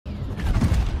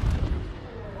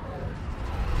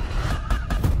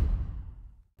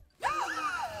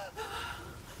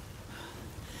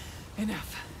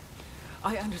Enough.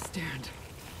 I understand.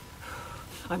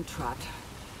 I'm trapped.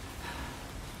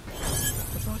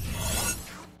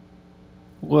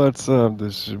 What's up?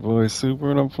 This is your boy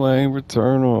Super, and I'm playing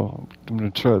Returnal. I'm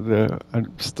gonna try that.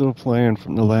 I'm still playing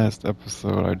from the last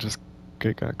episode. I just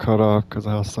got cut off because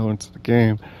I was so into the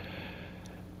game.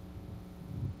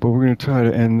 But we're gonna try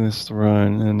to end this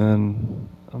run, and then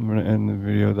I'm gonna end the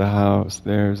video. The house.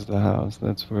 There's the house.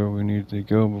 That's where we need to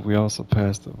go. But we also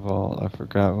passed the vault. I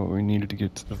forgot what we needed to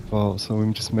get to the vault, so we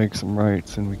can just make some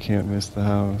rights, and we can't miss the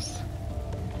house.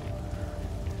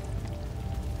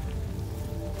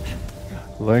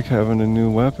 Like having a new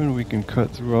weapon, we can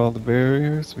cut through all the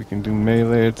barriers. We can do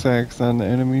melee attacks on the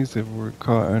enemies if we're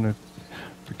caught in a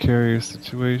precarious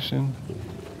situation.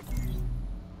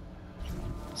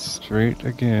 Straight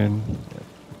again.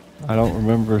 I don't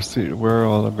remember where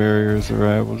all the barriers are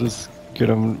at. We'll just get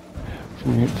them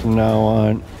from now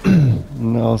on.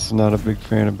 I'm also not a big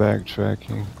fan of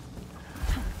backtracking.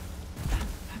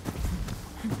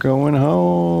 Going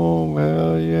home,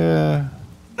 hell yeah.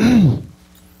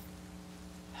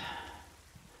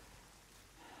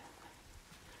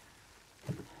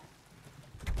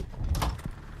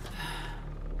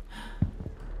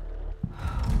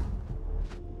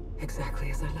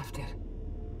 Exactly as I left it.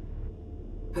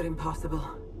 But impossible.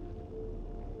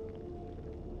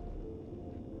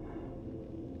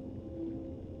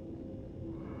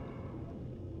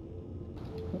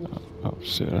 Oh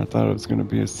shit, I thought it was gonna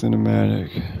be a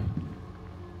cinematic.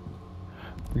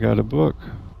 We got a book.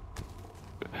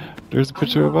 There's a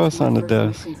picture of us on the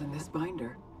desk. In this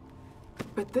binder,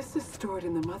 but this is stored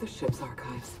in the mothership's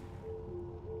archives.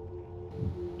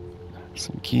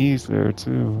 Some keys there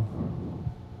too.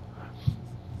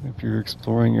 If you're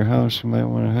exploring your house, you might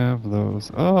want to have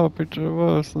those. Oh, a picture of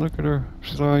us. Look at her.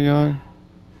 She's all young.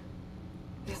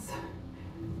 This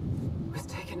was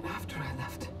taken after I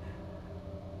left.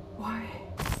 Why?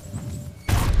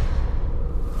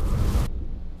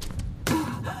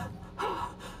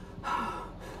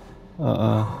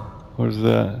 What is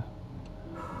that?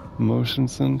 Motion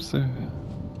sensor?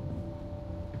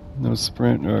 No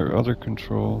sprint or other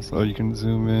controls. Oh, you can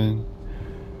zoom in.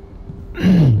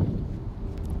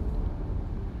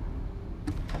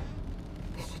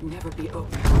 Never be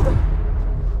open.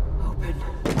 Open.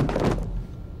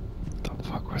 What the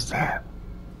fuck was that?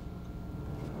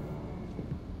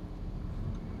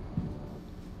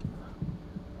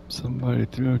 Somebody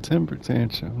threw a temper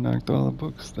tantrum, knocked all the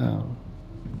books down.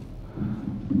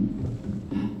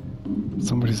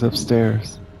 Somebody's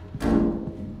upstairs.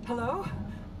 Hello?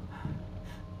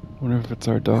 Wonder if it's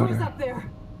our daughter. Who's up there?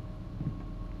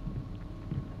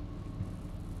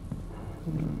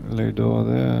 Les door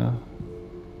there.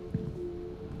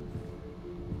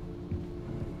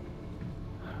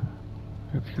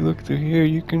 If you look through here,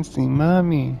 you can see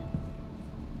Mommy.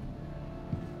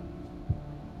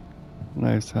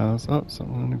 Nice house. Oh,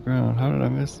 something on the ground. How did I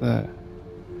miss that?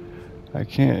 I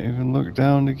can't even look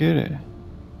down to get it.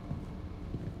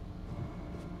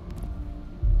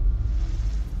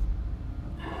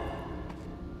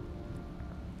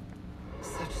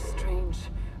 Such strange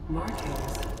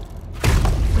markings.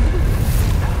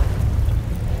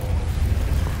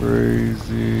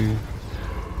 Crazy.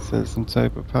 Is that some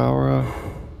type of power up?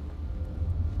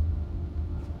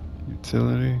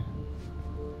 Utility?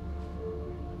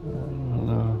 I don't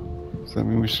know. Does that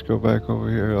mean we should go back over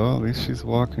here? Oh, at least she's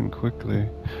walking quickly.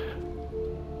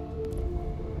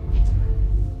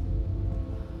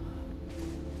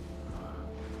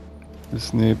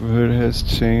 This neighborhood has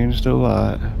changed a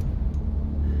lot.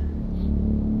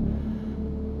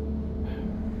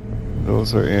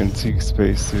 Those are antique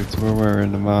spacesuits. We're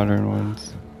wearing the modern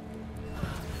ones.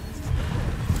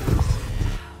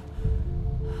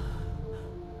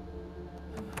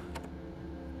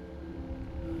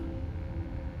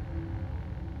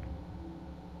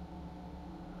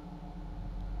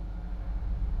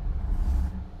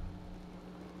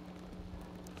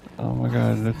 Oh my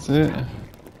god, that's it? Am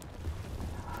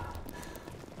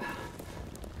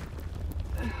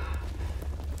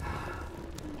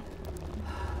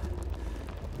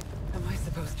I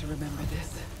supposed to remember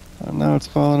this? Oh, now it's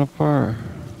falling apart.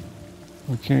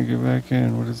 We can't get back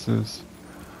in. What is this?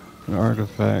 An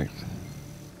artifact.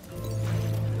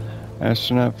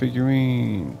 Astronaut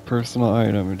figurine. Personal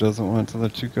item. It doesn't want to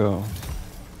let you go.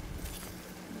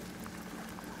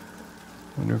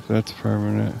 Wonder if that's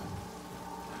permanent.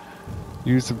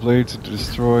 Use the blade to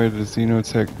destroy the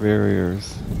xenotech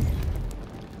barriers.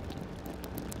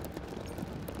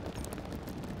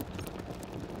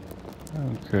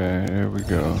 Okay, here we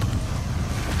go.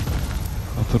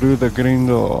 Through the green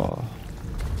door.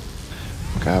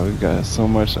 God, we've got so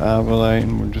much Avalite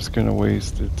and we're just gonna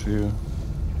waste it too.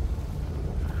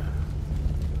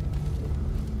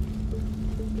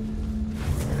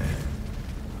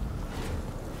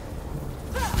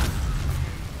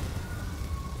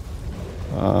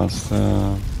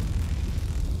 Awesome.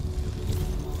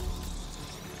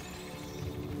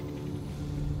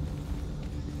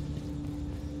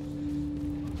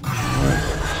 What?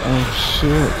 Oh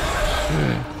shit.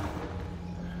 Shit.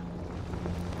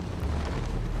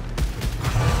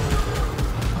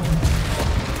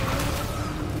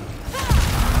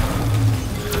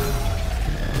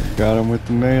 Got him with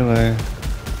the melee.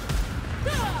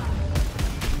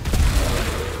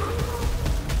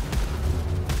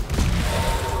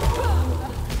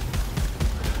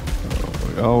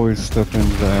 We always step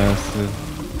into the acid.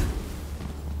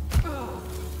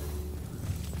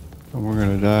 And we're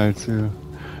gonna die too.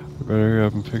 We better hurry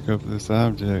up and pick up this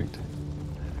object.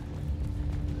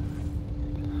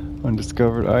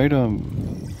 Undiscovered item.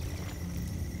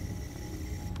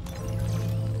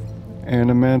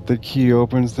 Animantha key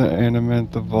opens the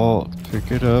Animantha vault.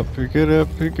 Pick it up, pick it up,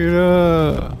 pick it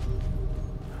up.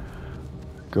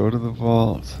 Go to the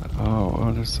vault.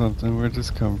 Oh, there's something. Where'd this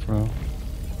come from?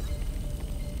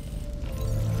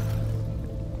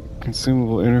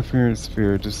 Consumable interference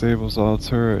sphere disables all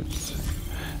turrets.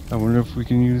 I wonder if we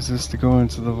can use this to go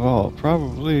into the vault.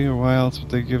 Probably, or why else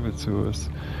would they give it to us?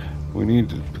 We need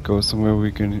to go somewhere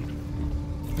we can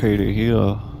pay to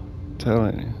heal. I'm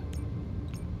telling you.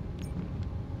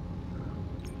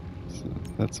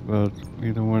 That's about,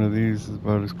 either one of these is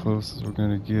about as close as we're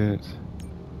gonna get.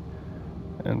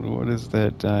 And what is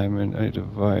that diamond? A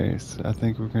device. I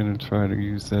think we're gonna try to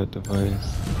use that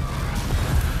device.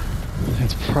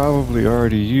 It's probably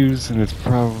already used and it's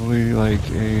probably like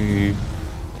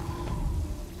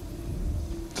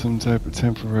some type of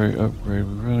temporary upgrade.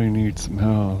 We really need some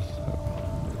health.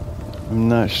 I'm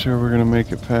not sure we're gonna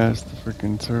make it past the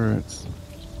freaking turrets.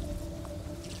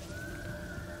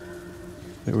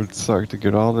 It would suck to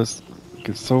get all this,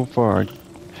 get so far,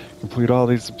 complete all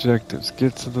these objectives,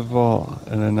 get to the vault,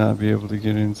 and then not be able to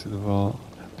get into the vault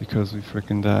because we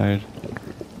freaking died.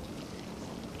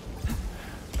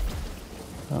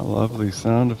 Oh, lovely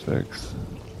sound effects.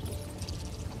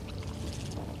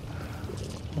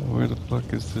 Where the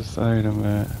fuck is this item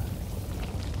at?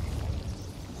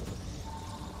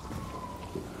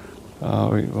 Oh,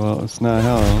 wait, well, it's not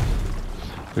health.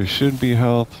 There should be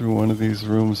health through one of these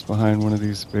rooms behind one of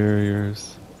these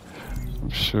barriers. I'm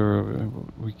sure of it.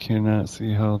 We cannot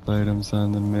see health items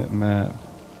on the map.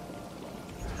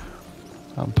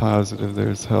 I'm positive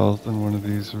there's health in one of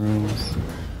these rooms.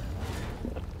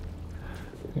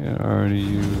 Yeah, already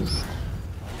used.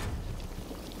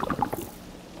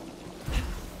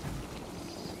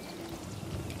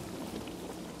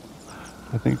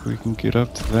 I think we can get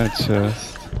up to that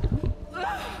chest.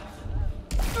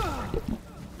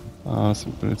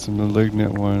 Awesome, but it's a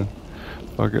malignant one.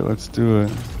 Fuck it, let's do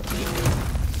it.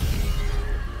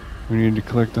 We need to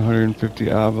collect 150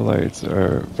 Avalites.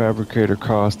 Our fabricator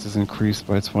cost is increased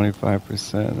by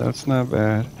 25%. That's not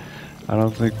bad. I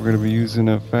don't think we're going to be using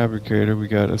a fabricator. We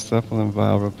got a cephalon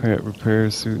vial, repair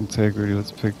suit integrity.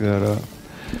 Let's pick that up.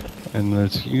 And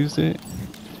let's use it.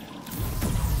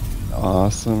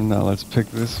 Awesome. Now let's pick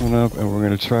this one up and we're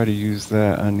going to try to use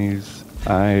that on these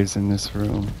eyes in this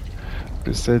room.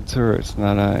 But it said turrets,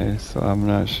 not eyes, so I'm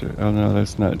not sure. Oh no,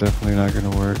 that's definitely not going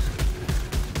to work.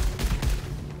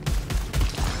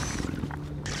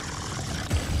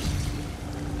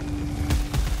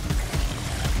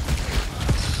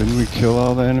 Didn't we kill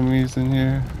all the enemies in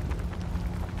here?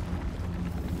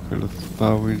 Could have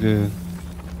thought we did.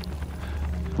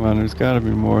 Come on, there's got to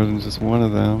be more than just one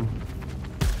of them.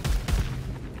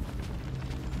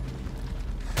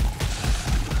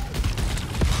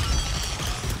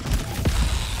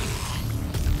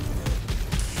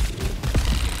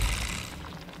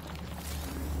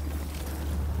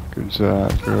 Good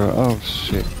job, girl. Oh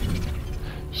shit.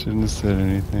 Shouldn't have said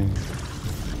anything.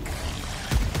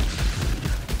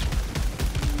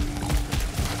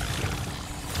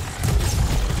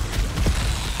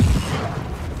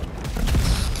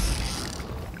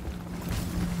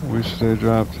 Wish they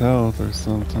dropped health or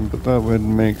something, but that wouldn't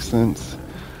make sense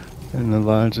in the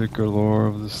logic or lore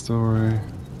of the story.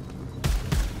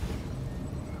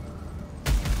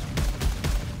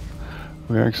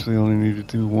 We actually only need to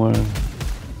do one.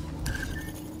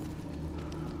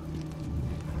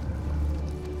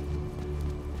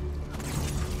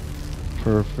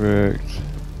 Perfect.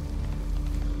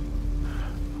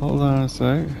 Hold on a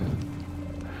sec.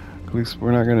 At least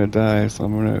we're not gonna die, so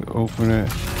I'm gonna open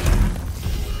it.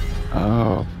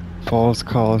 Oh, false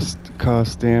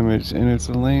cost damage, and it's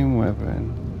a lame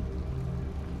weapon.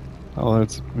 Oh,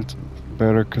 it's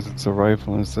better because it's a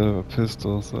rifle instead of a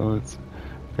pistol, so it's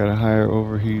got a higher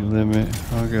overheat limit.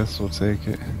 I guess we'll take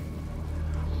it.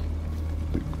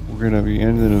 We're gonna be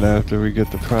ending it after we get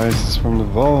the prizes from the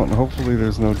vault, and hopefully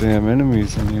there's no damn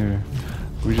enemies in here.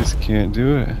 We just can't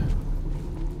do it.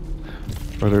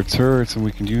 Or they're turrets and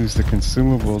we can use the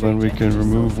consumable, then we can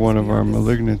remove one of our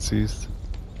malignancies.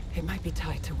 It might be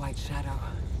tied to White Shadow.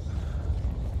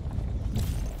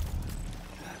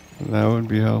 That would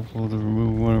be helpful to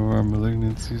remove one of our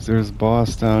malignancies. There's a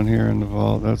boss down here in the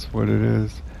vault, that's what it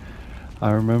is.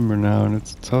 I remember now, and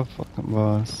it's a tough fucking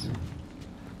boss.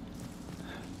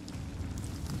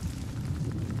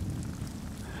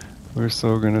 We're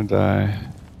so gonna die.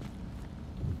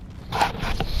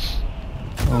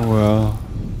 Oh well.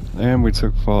 And we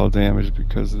took fall damage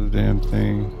because of the damn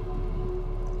thing.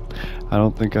 I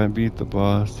don't think I beat the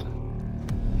boss.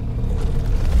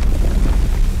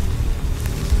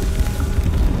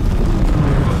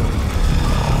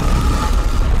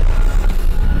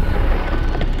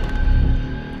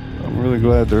 I'm really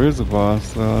glad there is a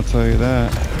boss, though, I'll tell you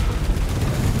that.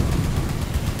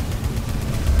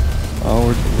 Oh,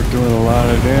 we're doing a lot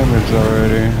of damage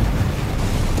already.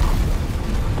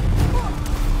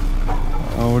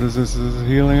 Oh, what is this? Is this a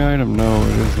healing item? No,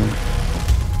 it isn't.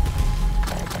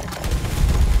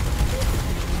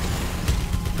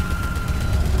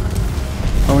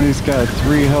 Oh, and he's got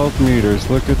 3 health meters.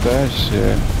 Look at that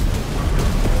shit.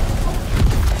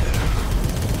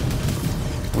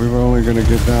 We were only gonna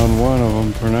get down one of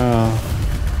them for now.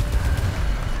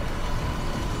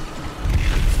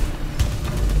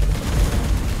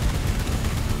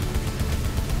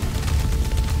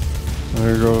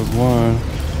 There goes one.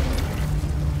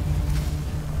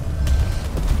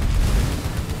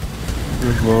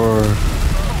 Good lord.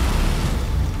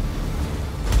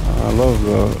 I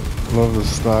love the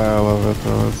style of it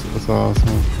though. It's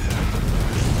awesome.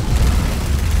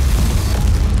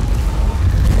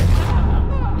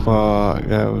 Fuck,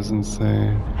 that was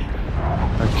insane.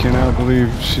 I cannot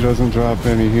believe she doesn't drop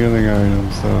any healing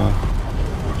items, so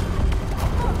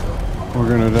we're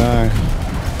gonna die.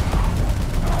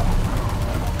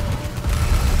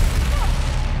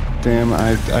 Damn,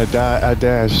 I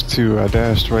dashed too. I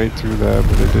dashed right through that,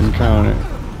 but it didn't count it.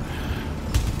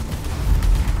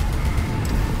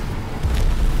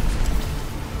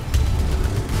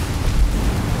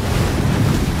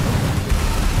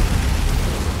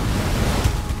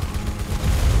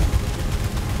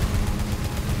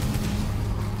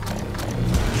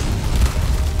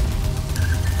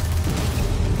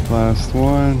 Last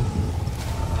one.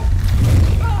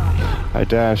 I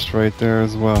dashed right there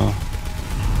as well.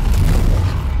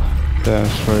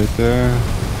 Dash right there.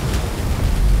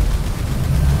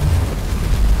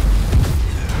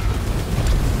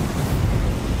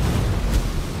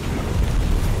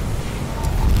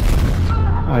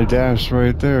 I dashed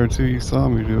right there too. You saw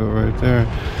me do it right there.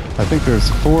 I think there's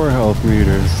 4 health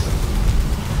meters.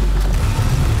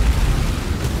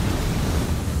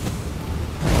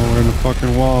 Oh, we're in the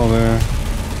fucking wall there.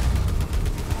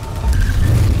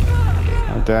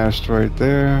 I dashed right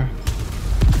there.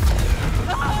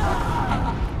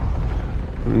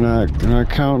 We're not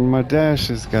counting my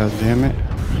dashes, goddammit.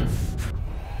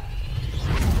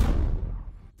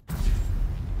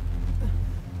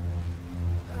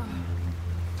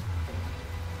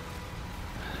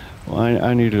 Well,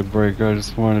 I needed a break. I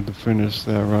just wanted to finish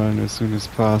that run as soon as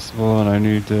possible, and I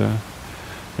need to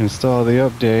install the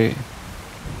update.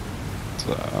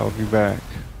 So I'll be back.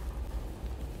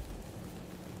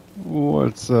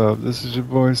 What's up? This is your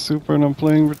boy Super, and I'm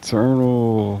playing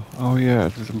Returnal. Oh yeah,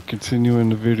 I'm continuing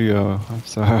the video. I'm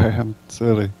sorry, I'm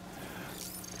silly.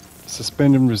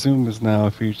 Suspend and resume is now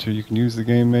a feature. You can use the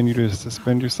game menu to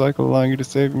suspend your cycle, allowing you to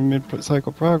save your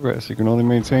mid-cycle progress. You can only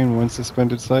maintain one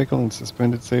suspended cycle, and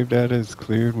suspended save data is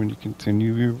cleared when you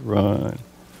continue your run.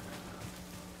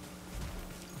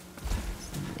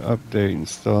 Update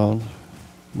installed.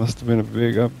 Must have been a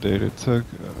big update. It took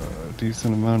a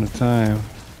decent amount of time.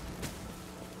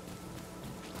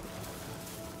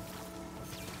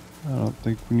 I don't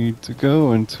think we need to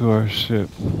go into our ship.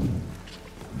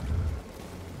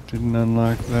 Didn't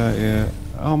unlock that yet.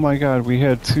 Oh my god, we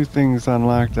had 2 things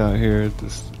unlocked out here.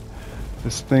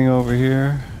 This thing over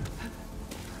here.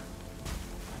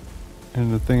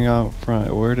 And the thing out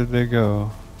front. Where did they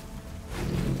go?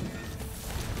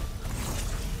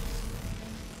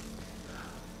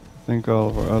 I think all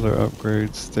of our other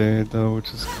upgrades stayed though,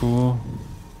 which is cool.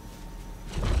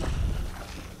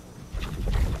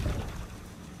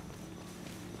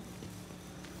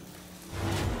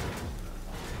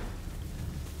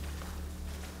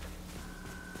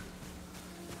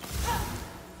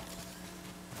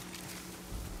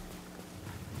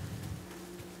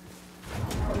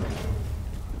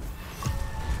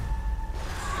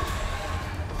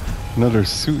 Another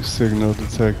suit signal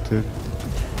detected.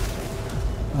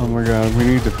 Oh my god, we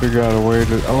need to figure out a way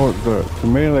to... Oh, the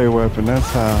melee weapon, that's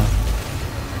how.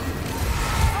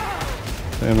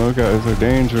 And those guys are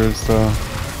dangerous, though.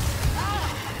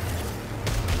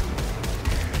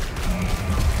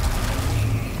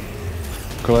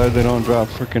 Glad they don't drop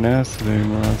freaking acid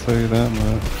anymore, I'll tell you that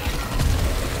much.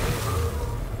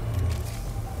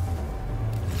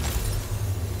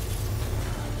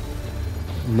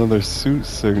 Another suit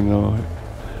signal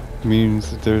means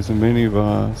that there's a mini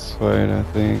boss fight, I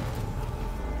think.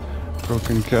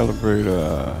 Broken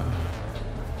calibrator.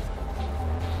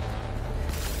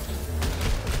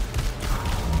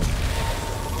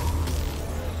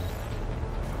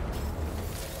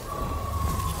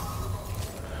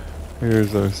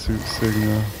 Here's our suit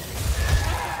signal.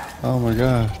 Oh my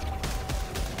god.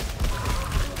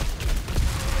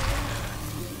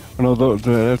 No,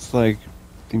 that's like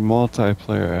the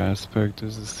multiplayer aspect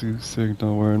is a suit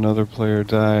signal where another player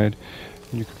died.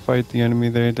 You can fight the enemy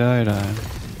they died on.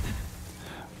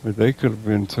 But they could have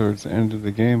been towards the end of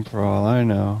the game for all I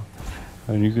know.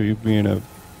 And you could be in a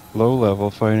low level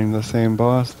fighting the same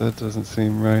boss. That doesn't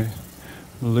seem right.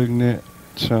 Malignant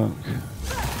chunk.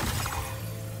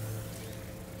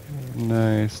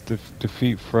 Nice.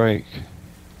 Defeat Frike.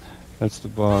 That's the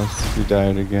boss we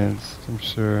died against, I'm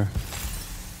sure.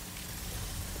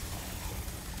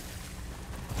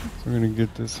 So we're gonna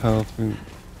get this health.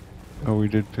 Oh, we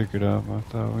did pick it up. I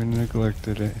thought we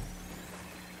neglected it.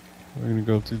 We're gonna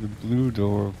go through the blue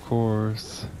door, of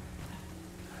course.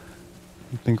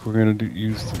 I think we're gonna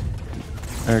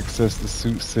access the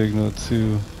suit signal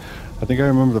too. I think I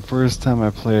remember the first time I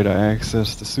played, I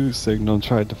accessed the suit signal and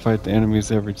tried to fight the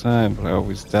enemies every time, but I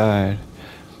always died.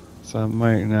 So I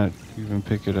might not even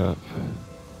pick it up.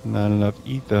 Not enough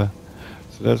ether.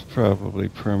 So that's probably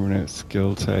permanent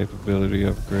skill type ability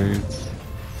upgrades.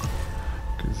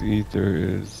 Because ether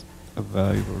is a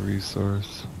valuable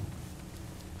resource.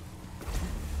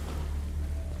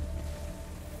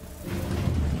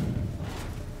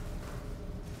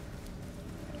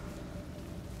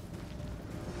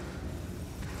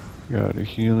 Got a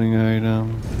healing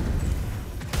item.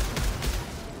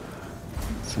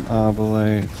 Some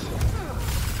obolites.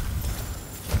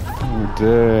 We're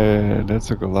dead. That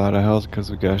took a lot of health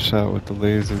because we got shot with the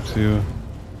laser too.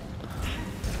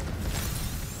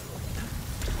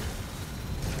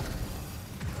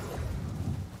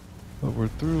 But we're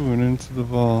through and into the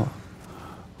vault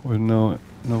with no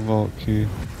vault key.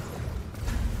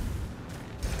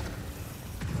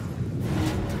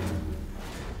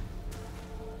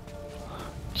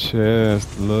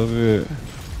 Chest, love it.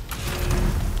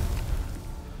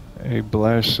 A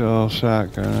blast shell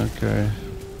shotgun, okay.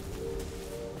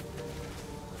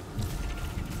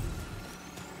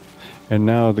 And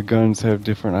now the guns have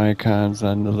different icons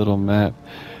on the little map.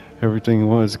 Everything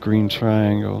was green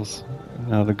triangles.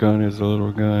 Now the gun is a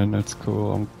little gun, that's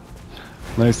cool.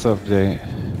 Nice update.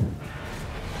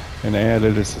 And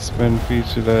added a suspend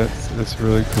feature, that's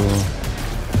really cool.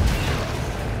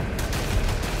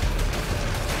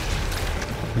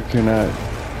 You cannot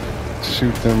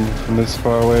shoot them from this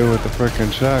far away with a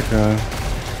frickin' shotgun.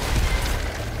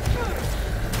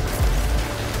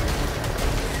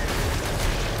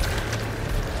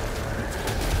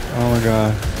 Oh my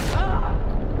god.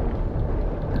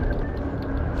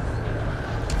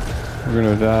 We're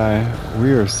gonna die.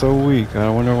 We are so weak. I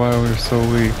wonder why we're so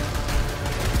weak.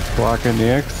 Blocking the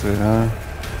exit, huh?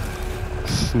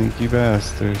 Sneaky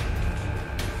bastard.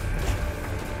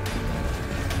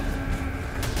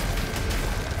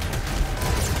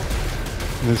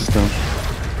 Missed him.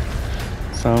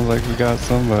 Sounds like we got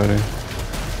somebody.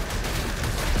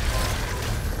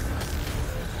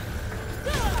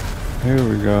 Here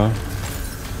we go.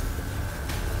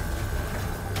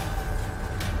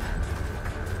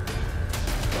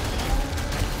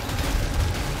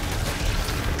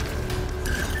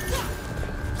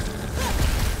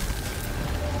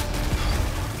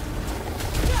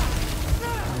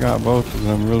 Got both of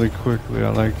them really quickly. I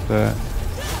like that.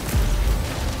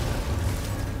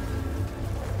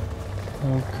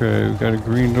 Okay, we got a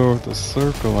green door with a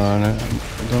circle on it.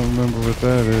 I don't remember what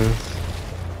that is.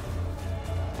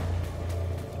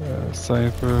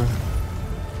 Cipher.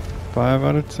 5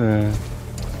 out of 10.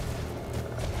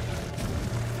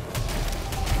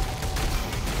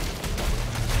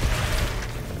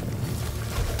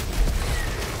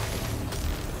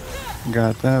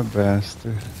 Got that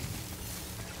bastard.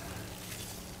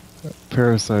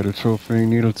 Parasite, a trophy.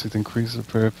 Needle tooth increase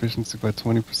repair efficiency by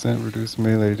 20%, reduce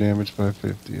melee damage by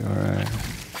 50. Alright.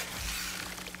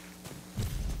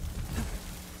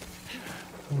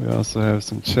 We also have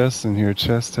some chests in here.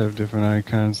 Chests have different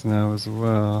icons now as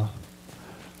well.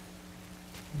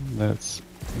 That's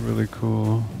really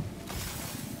cool.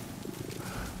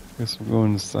 Guess we'll go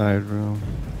in the side room.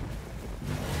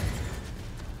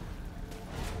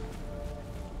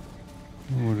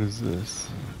 What is this?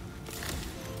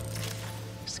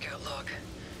 Scout log.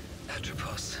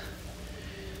 Atropos.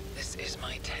 This is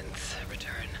my 10th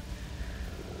return.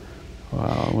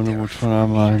 Wow, I wonder There which are one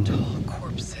I'm on. 4-meter-tall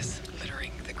corpses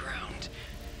littering the ground,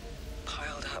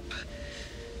 piled up,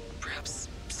 perhaps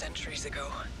centuries ago.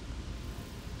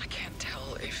 I can't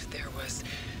tell if there was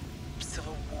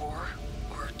civil war,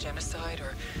 or genocide,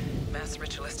 or mass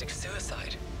ritualistic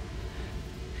suicide.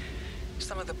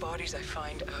 Some of the bodies I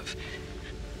find of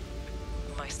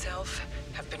myself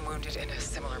have been wounded in a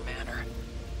similar manner.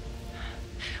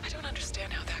 I don't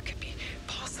understand how that could be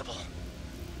possible.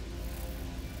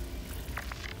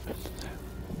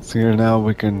 So here now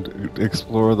we can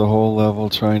explore the whole level,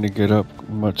 trying to get up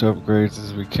much upgrades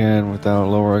as we can without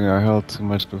lowering our health too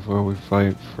much before we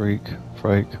fight Freak.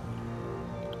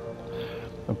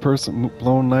 A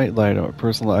blown nightlight, a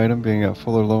personal item being at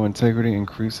full or low integrity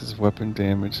increases weapon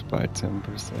damage by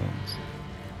 10%.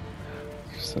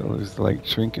 So there's like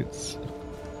trinkets.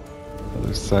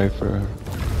 Another cipher.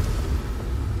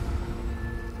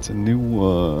 It's a new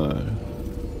one.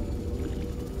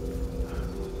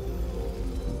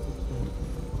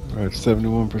 We're at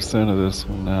 71% of this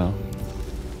one now.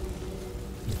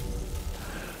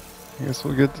 I guess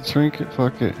we'll get the trinket,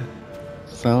 fuck it.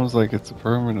 Sounds like it's a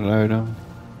permanent item.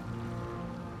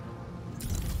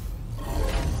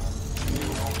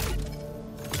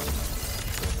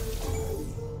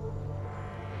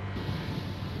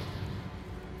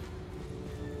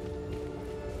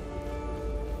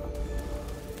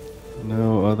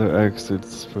 No other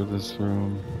exits for this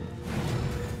room.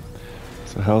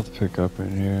 There's a health pickup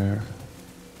in here.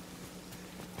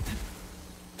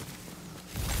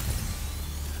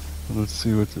 Let's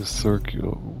see what this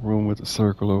circular room with the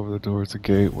circle over the door is. A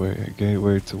gateway. A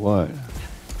gateway to what?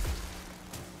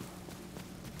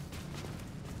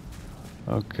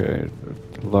 Okay,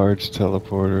 large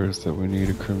teleporters that we need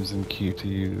a crimson key to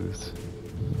use.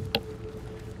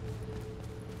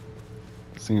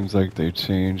 Seems like they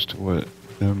changed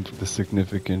the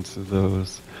significance of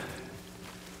those.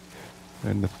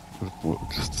 And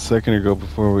just a second ago,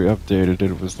 before we updated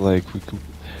it, it was like we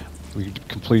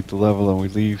complete the level and we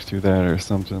leave through that or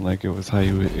something, like it was how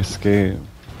you escape.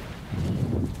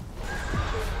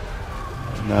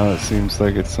 Now it seems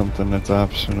like it's something that's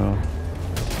optional.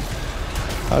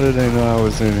 How did they know I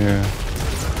was in here?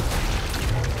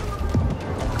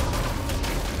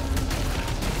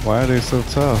 Why are they so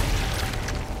tough?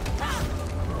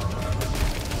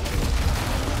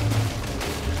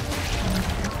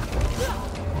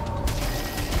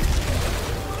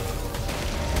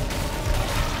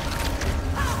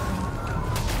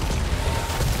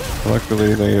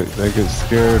 Luckily, they get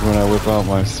scared when I whip out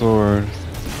my sword.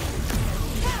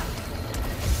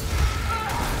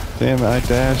 Damn it, I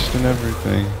dashed and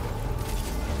everything.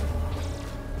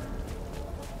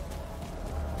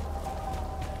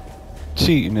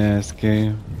 Cheating ass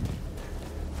game.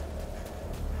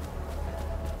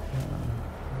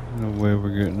 No way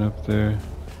we're getting up there.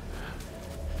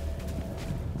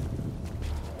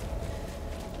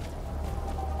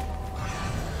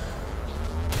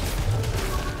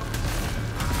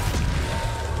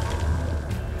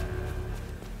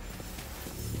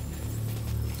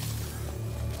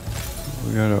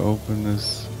 We gotta open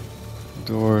this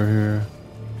door here.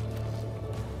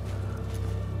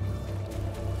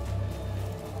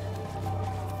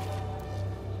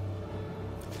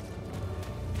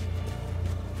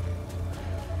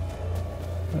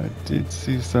 I did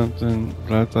see something,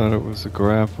 but I thought it was a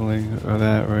grappling, or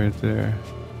that right there.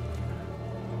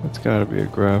 That's gotta be a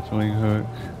grappling hook.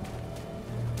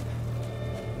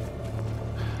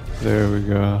 There we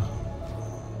go.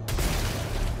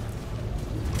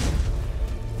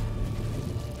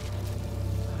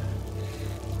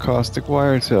 Caustic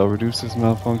wire tail reduces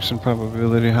malfunction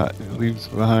probability,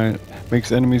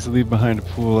 makes enemies leave behind a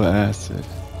pool of acid.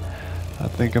 I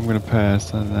think I'm gonna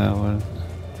pass on that one.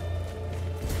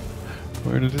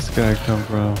 Where did this guy come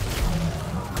from?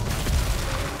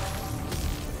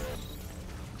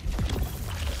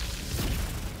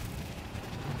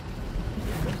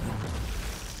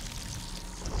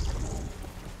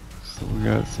 So we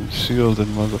got some shielded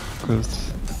motherfuckers.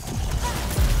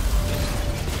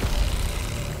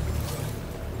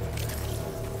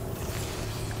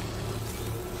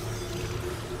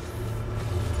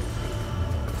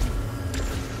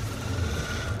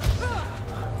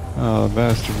 Oh, the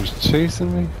bastard was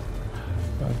chasing me?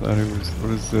 I Thought he was.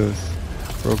 What is this?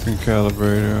 Broken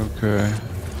calibrator. Okay.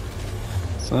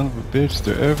 Son of a bitch,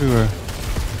 they're everywhere.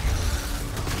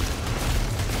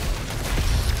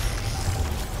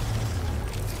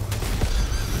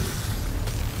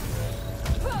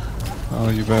 Oh,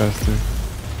 you bastard.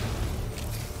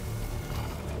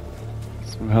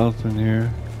 Some health in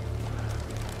here.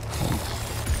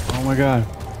 Oh my god.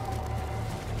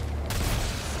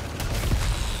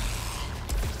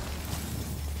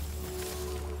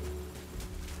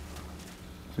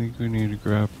 I think we need a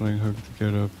grappling hook to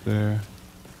get up there.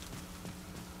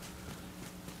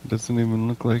 It doesn't even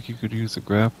look like you could use a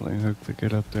grappling hook to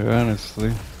get up there,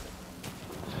 honestly.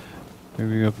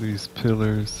 Maybe up these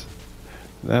pillars.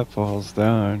 That falls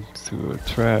down to a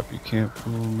trap. You can't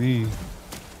fool me.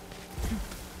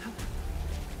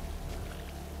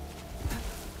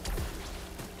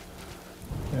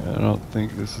 Yeah, I don't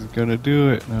think this is gonna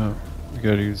do it. No, we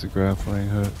gotta use a grappling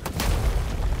hook.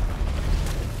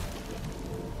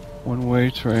 One-way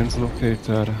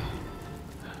translocator.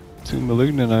 2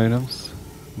 malignant items.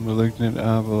 Malignant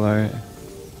Abolite.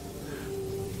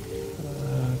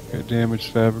 Got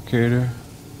damaged fabricator.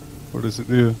 What does it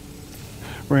do?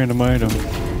 Random item.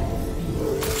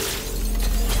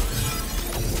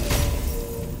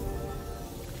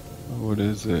 What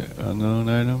is it? Unknown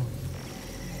item?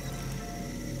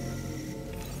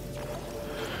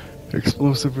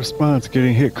 Explosive response.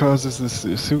 Getting hit causes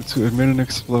the suit to emit an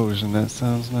explosion. That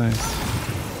sounds nice.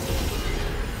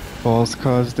 Falls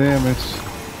cause damage.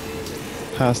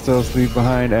 Hostiles leave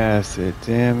behind acid.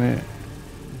 Damn it.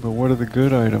 But what are the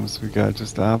good items we got?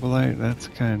 Just Abolite? That's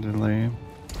kinda lame.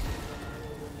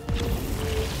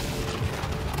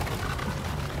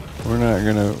 We're not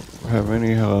gonna have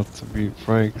any health to beat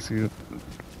Fright. See,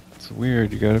 it's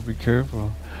weird. You gotta be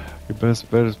careful. Your best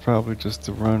bet is probably just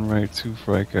to run right to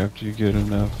Fright after you get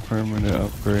enough permanent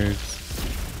upgrades.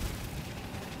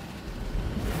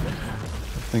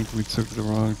 I think we took the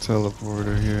wrong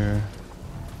teleporter here.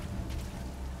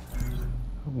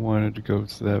 I wanted to go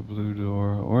to that blue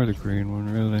door, or the green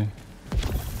one, really.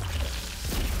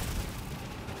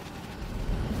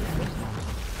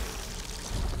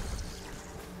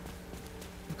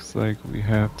 Looks like we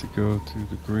have to go to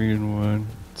the green one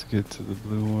to get to the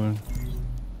blue one.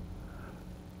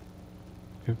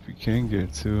 If we can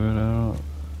get to it, I don't...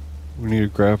 We need a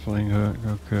grappling hook,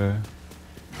 okay.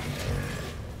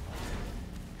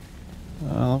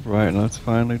 Alright, let's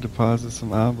finally deposit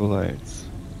some Abolites.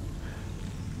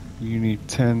 You need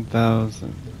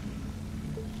 10,000.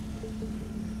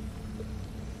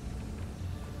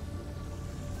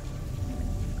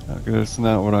 Okay, that's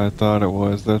not what I thought it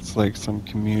was. That's like some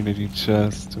community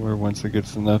chest where once it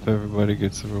gets enough, everybody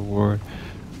gets a reward.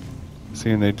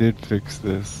 See, and they did fix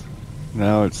this.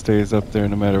 Now it stays up there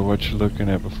no matter what you're looking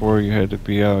at. Before you had to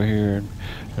be out here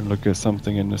and look at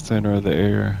something in the center of the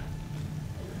air.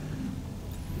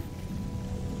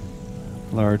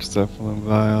 Large cephalon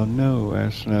vial. No,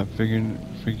 astronaut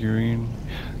figurine.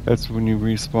 That's when you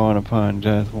respawn upon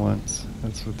death once.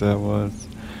 That's what that was.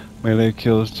 Melee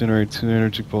kills generate 2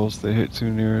 energy bolts that hit 2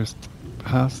 nearest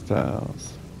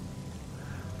hostiles.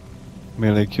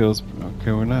 Melee kills.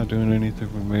 Okay, we're not doing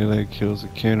anything with melee kills. We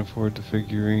can't afford the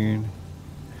figurine.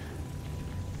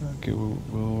 Okay, well,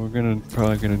 we're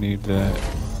probably gonna need that.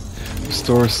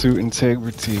 Restore suit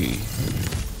integrity.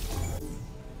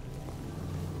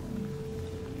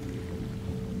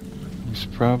 We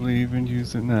should probably even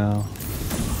use it now.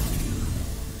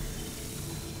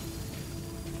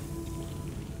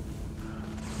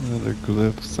 Another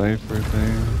glyph cipher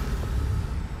thing.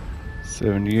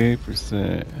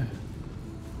 78%.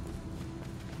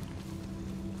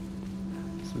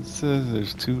 So it says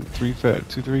there's three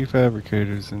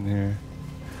fabricators in here.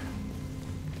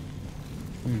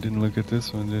 We didn't look at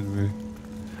this one, did we?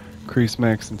 Increase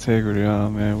max integrity. Oh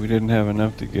man, we didn't have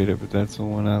enough to get it, but that's the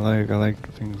one I like. I like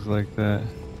things like that.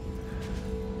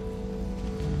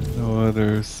 No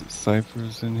other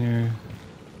ciphers in here.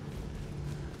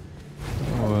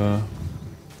 Oh,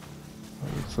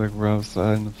 looks like we're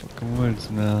outside in the fucking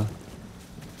woods now.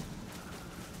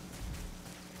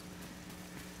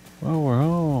 Oh, we're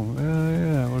home.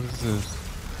 Yeah. What is this?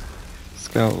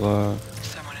 Scout log.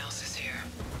 Someone else is here.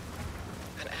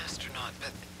 An astronaut,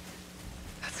 but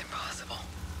that's impossible.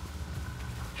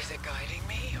 Is it guiding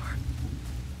me or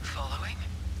following?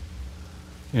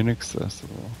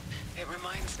 Inaccessible. It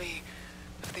reminds me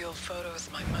of the old photos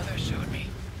my mother showed me.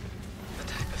 The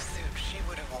type of suit she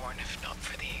would have worn if not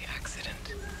for the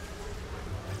accident.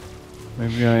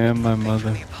 Maybe I am my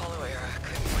mother. The Apollo era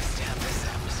couldn't withstand this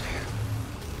atmosphere.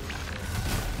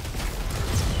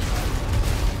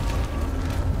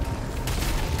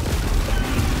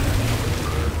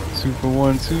 for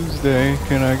one Tuesday.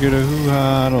 Can I get a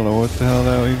hoo-ha? I don't know what the hell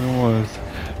that even was.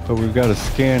 But we've got to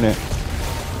scan it.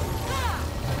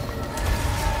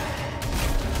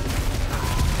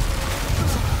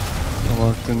 I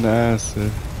walked into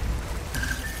acid.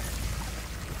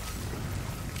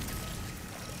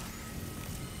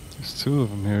 There's two of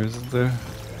them here, isn't there?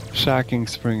 Shocking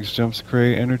Springs jumps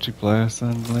create energy blast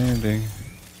on landing.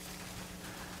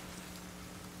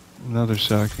 Another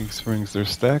Shocking Springs. They're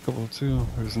stackable too.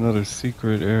 There's another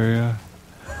secret area.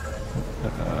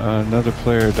 Another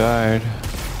player died.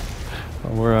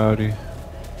 Oh, we're outie.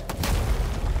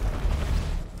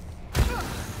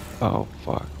 Oh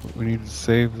fuck. We need to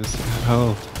save this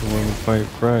health for when we fight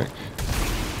Freck.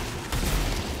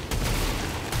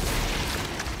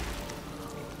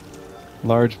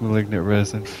 Large malignant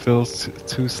resin fills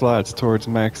 2 slots towards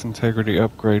max integrity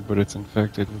upgrade, but it's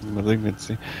infected with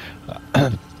malignancy.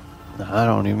 I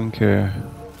don't even care.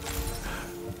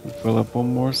 Fill up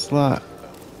one more slot.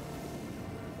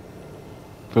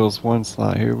 Fills 1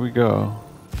 slot. Here we go.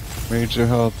 Major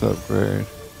health upgrade.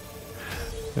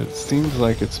 It seems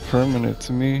like it's permanent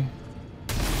to me.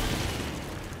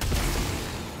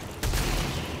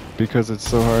 Because it's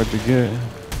so hard to get.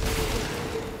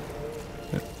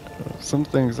 Some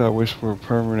things I wish were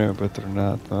permanent, but they're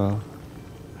not though.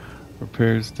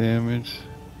 Repairs damage.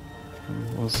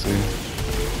 We'll see.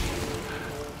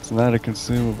 It's not a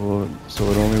consumable, so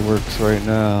it only works right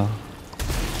now.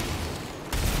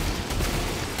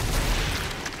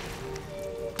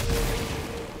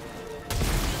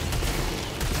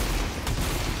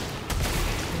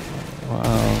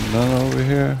 Wow, none over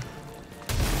here?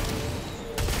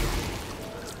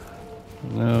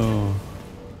 No.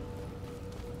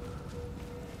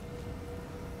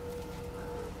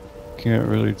 Can't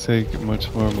really take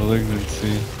much more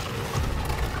malignancy.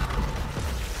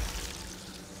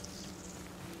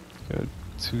 Got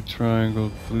 2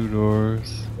 triangle blue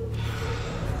doors.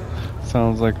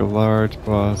 Sounds like a large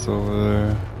boss over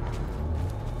there.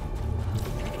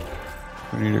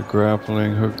 We need a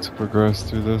grappling hook to progress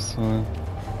through this one.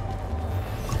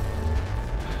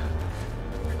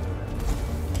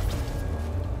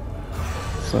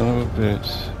 Son of a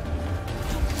bitch.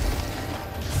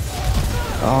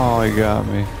 Oh, he got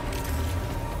me.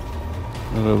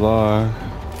 Another log.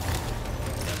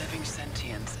 The living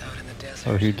sentients out in the desert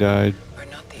Oh, he died. are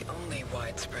not the only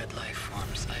widespread life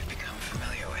forms I've become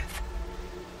familiar with.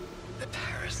 The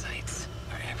parasites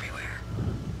are everywhere.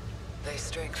 They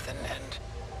strengthen and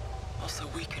also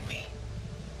weaken me.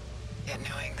 Yet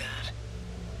knowing that,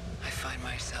 I find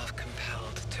myself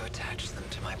compelled to attach them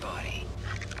to my body.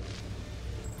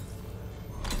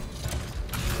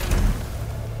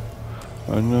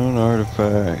 Unknown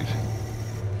artifact.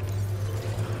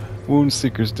 Wound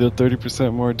Seekers deal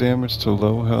 30% more damage to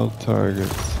low health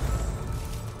targets.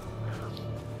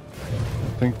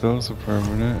 I think those are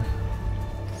permanent.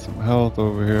 Some health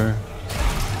over here.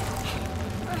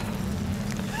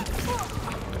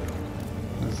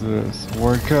 What is this?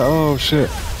 Ward cut. Oh shit.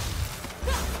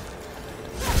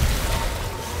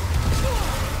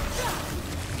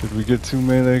 Did we get 2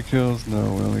 melee kills?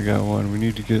 No, we only got 1. We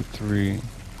need to get 3.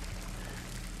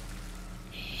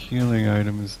 Healing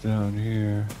item is down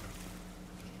here.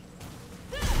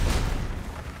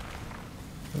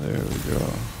 There we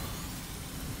go.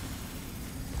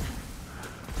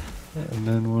 And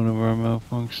then one of our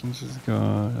malfunctions is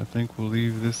gone. I think we'll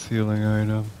leave this healing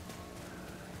item.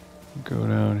 Go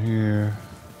down here.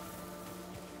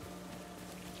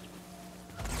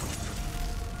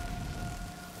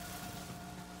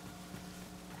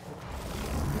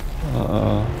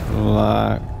 Uh-oh.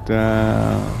 Locked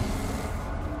down.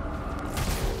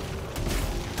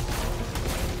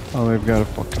 Oh, they've got a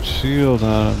fucking shield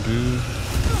on them, dude.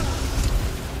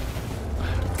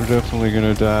 We're definitely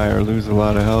gonna die or lose a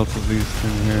lot of health with these two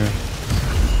here.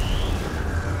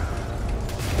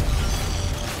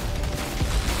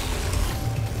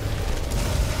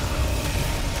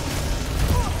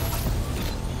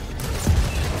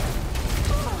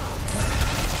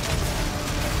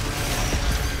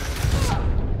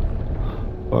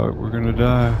 Fuck, we're gonna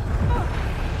die.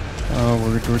 Oh,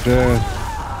 we're dead.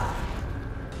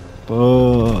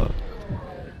 Fuck.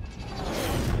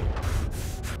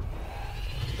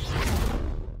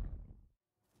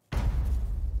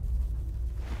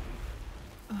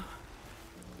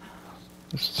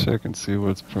 Let's check and see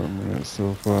what's permanent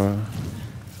so far.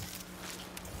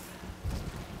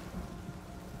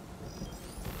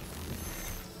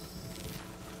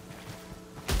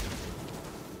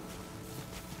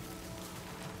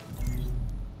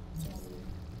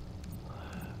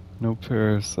 No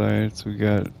parasites. We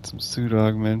got some suit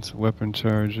augments, weapon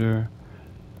charger,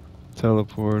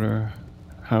 Teleporter.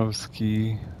 House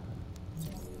key.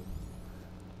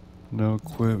 No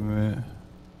equipment.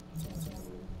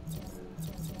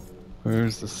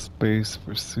 Where's the space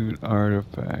for suit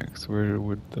artifacts? Where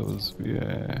would those be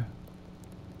at?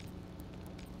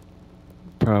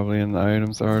 Probably in the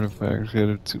items artifacts.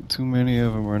 Yeah, too many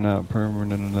of them are not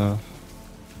permanent enough.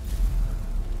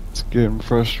 It's getting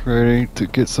frustrating to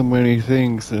get so many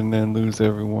things and then lose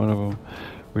every one of them.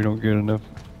 We don't get enough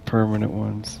permanent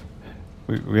ones.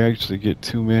 We actually get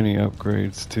too many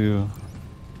upgrades too.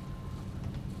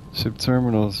 Ship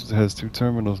terminals has 2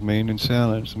 terminals, main and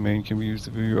challenge. The main can be used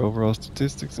to view your overall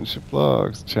statistics and ship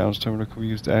logs. The challenge terminal can be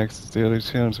used to access daily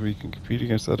challenge where you can compete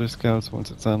against other scouts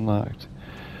once it's unlocked.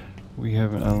 We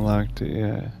haven't unlocked it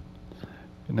yet.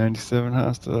 97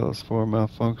 hostiles, 4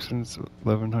 malfunctions,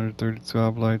 1132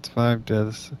 oblights, 5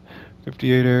 deaths,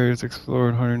 58 areas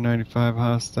explored, 195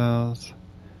 hostiles.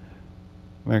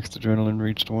 Maxed adrenaline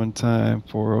reached 1 time,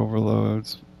 4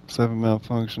 overloads, 7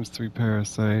 malfunctions, 3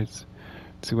 parasites,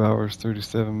 2 hours,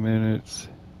 37 minutes.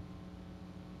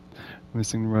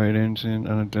 Missing right engine,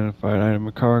 unidentified item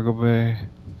in cargo bay.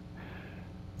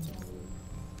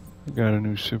 We got a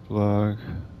new ship log.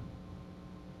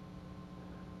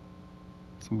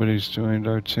 Somebody's joined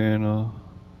our channel.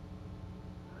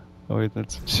 Oh wait,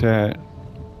 that's a chat.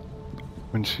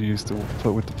 When she used to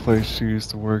put with the place she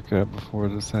used to work at before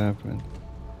this happened.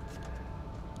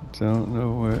 Don't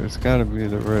know where. It's gotta be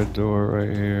the red door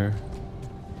right here.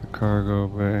 The cargo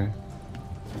bay.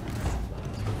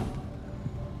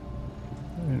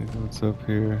 And what's up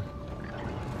here?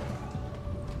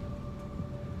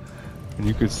 And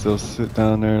you could still sit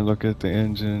down there and look at the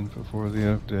engine before the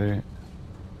update.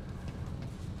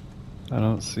 I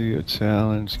don't see a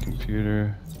challenge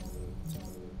computer.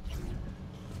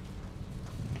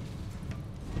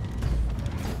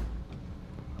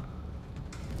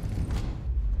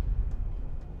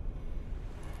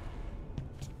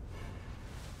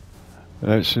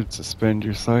 That should suspend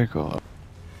your cycle.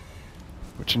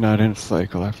 But you're not in a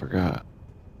cycle, I forgot.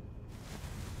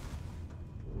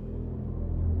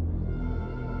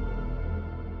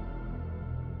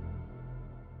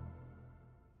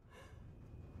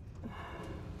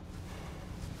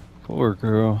 Poor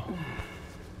girl.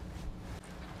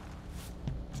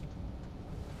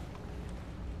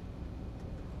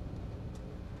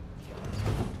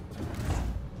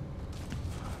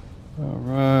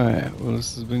 Alright, well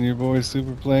this has been your boy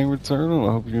Super playing Returnal.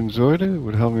 I hope you enjoyed it. It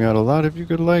would help me out a lot if you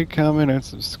could like, comment, and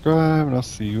subscribe, and I'll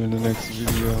see you in the next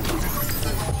video.